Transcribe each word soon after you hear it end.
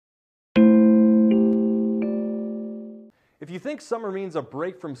If you think summer means a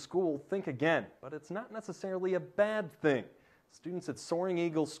break from school, think again, but it's not necessarily a bad thing. Students at Soaring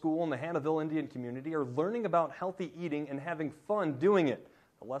Eagle School in the Hannahville Indian Community are learning about healthy eating and having fun doing it.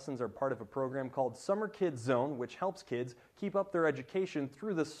 The lessons are part of a program called Summer Kids Zone, which helps kids keep up their education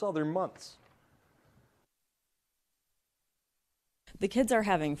through the southern months. The kids are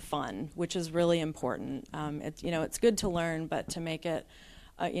having fun, which is really important. It's good to learn, but to make it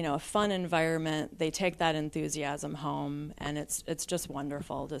a fun environment, they take that enthusiasm home, and it's just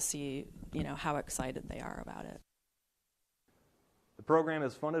wonderful to see how excited they are about it. The program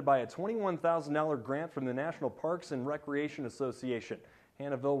is funded by a $21,000 grant from the National Parks and Recreation Association.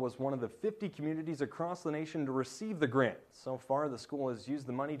 Hannahville was one of the 50 communities across the nation to receive the grant. So far, the school has used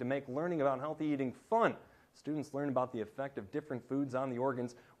the money to make learning about healthy eating fun. Students learn about the effect of different foods on the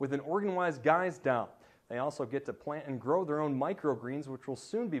organs with an OrganWise Guys doll. They also get to plant and grow their own microgreens, which will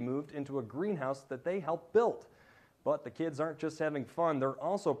soon be moved into a greenhouse that they help build. But the kids aren't just having fun, they're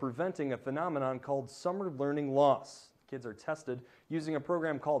also preventing a phenomenon called summer learning loss. Kids are tested using a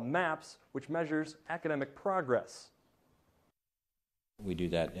program called MAPS, which measures academic progress. We do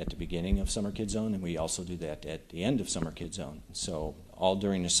that at the beginning of Summer Kids Zone, and we also do that at the end of Summer Kids Zone. So all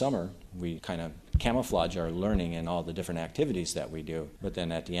during the summer, we kind of camouflage our learning and all the different activities that we do. But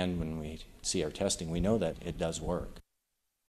then at the end, when we see our testing, we know that it does work.